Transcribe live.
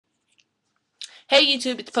Hey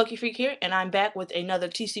YouTube, it's PokeFreak here, and I'm back with another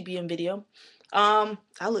TCBM video. I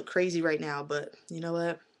look crazy right now, but you know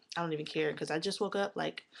what? I don't even care because I just woke up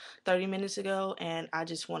like 30 minutes ago, and I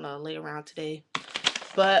just want to lay around today.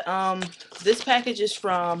 But this package is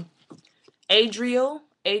from Adriel.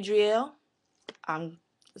 I'm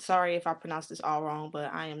sorry if I pronounced this all wrong,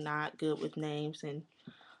 but I am not good with names and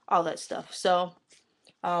all that stuff. So,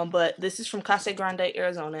 but this is from Casa Grande,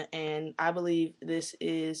 Arizona, and I believe this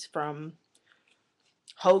is from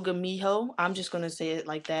jogamijo. I'm just gonna say it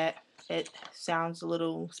like that. It sounds a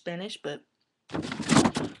little Spanish, but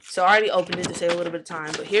so I already opened it to save a little bit of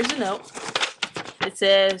time. But here's the note. It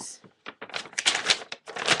says,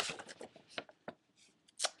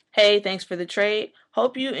 "Hey, thanks for the trade.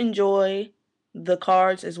 Hope you enjoy the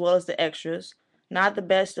cards as well as the extras. Not the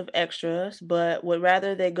best of extras, but would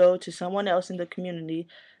rather they go to someone else in the community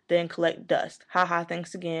than collect dust. Haha,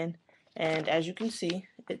 thanks again." And as you can see,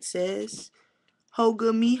 it says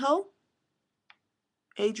jogamijo,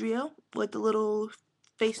 Adriel, with the little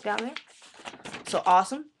face down there. So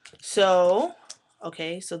awesome. So,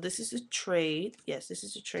 okay, so this is a trade. Yes, this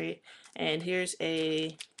is a trade. And here's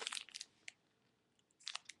a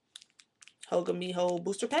Hogamiho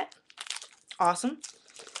booster pack. Awesome.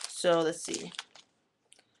 So let's see.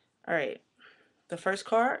 All right. The first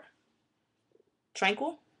card,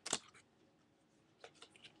 Tranquil,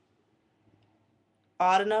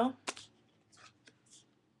 Audino,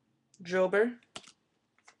 Drober,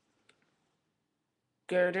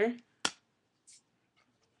 Girder,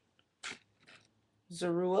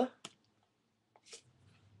 Zorua,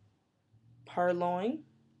 Parloin,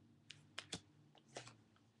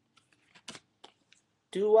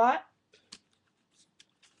 Duat,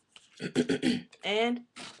 and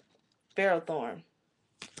Ferrothorn.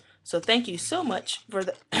 So thank you so much for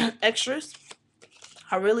the extras.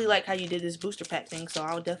 I really like how you did this booster pack thing, so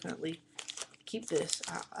I'll definitely keep this.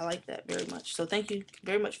 I like that very much. So thank you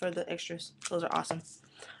very much for the extras. Those are awesome.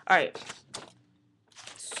 All right.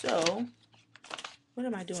 So what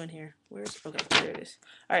am I doing here? Okay, there it is.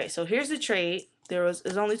 All right. So here's the trade. There's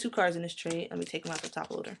only 2 cards in this trade. Let me take them out the top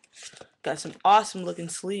loader. Got some awesome looking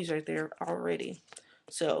sleeves right there already.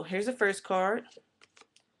 So here's the first card.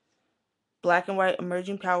 Black and White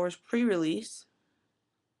Emerging Powers pre-release.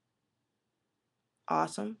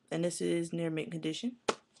 Awesome. And this is near mint condition.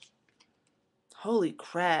 Holy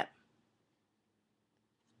crap.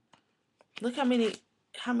 Look how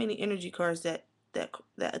many energy cards that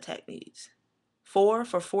attack needs. 4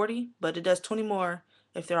 for 40, but it does 20 more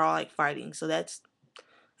if they're all like fighting. So that's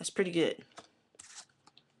pretty good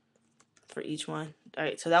for each one. All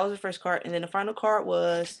right, so that was the first card, and then the final card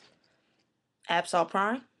was Absol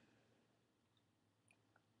Prime,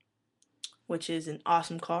 which is an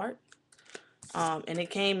awesome card. And it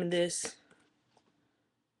came in this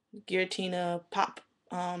Giratina pop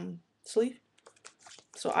sleeve.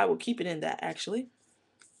 So I will keep it in that actually.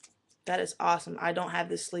 That is awesome. I don't have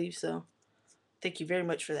this sleeve, so thank you very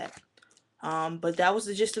much for that. But that was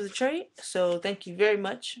the gist of the trade. So thank you very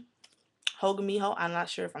much, Hogamiho. I'm not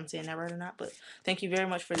sure if I'm saying that right or not, but thank you very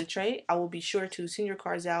much for the trade. I will be sure to send your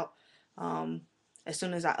cards out as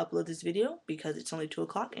soon as I upload this video because it's only 2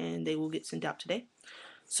 o'clock and they will get sent out today.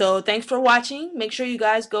 So thanks for watching. Make sure you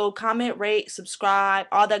guys go comment, rate, subscribe,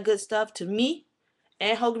 all that good stuff to me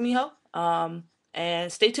and Hogamiho.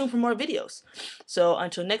 And stay tuned for more videos. So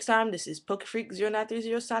until next time, this is PokeFreak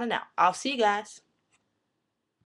 0930 signing out. I'll see you guys.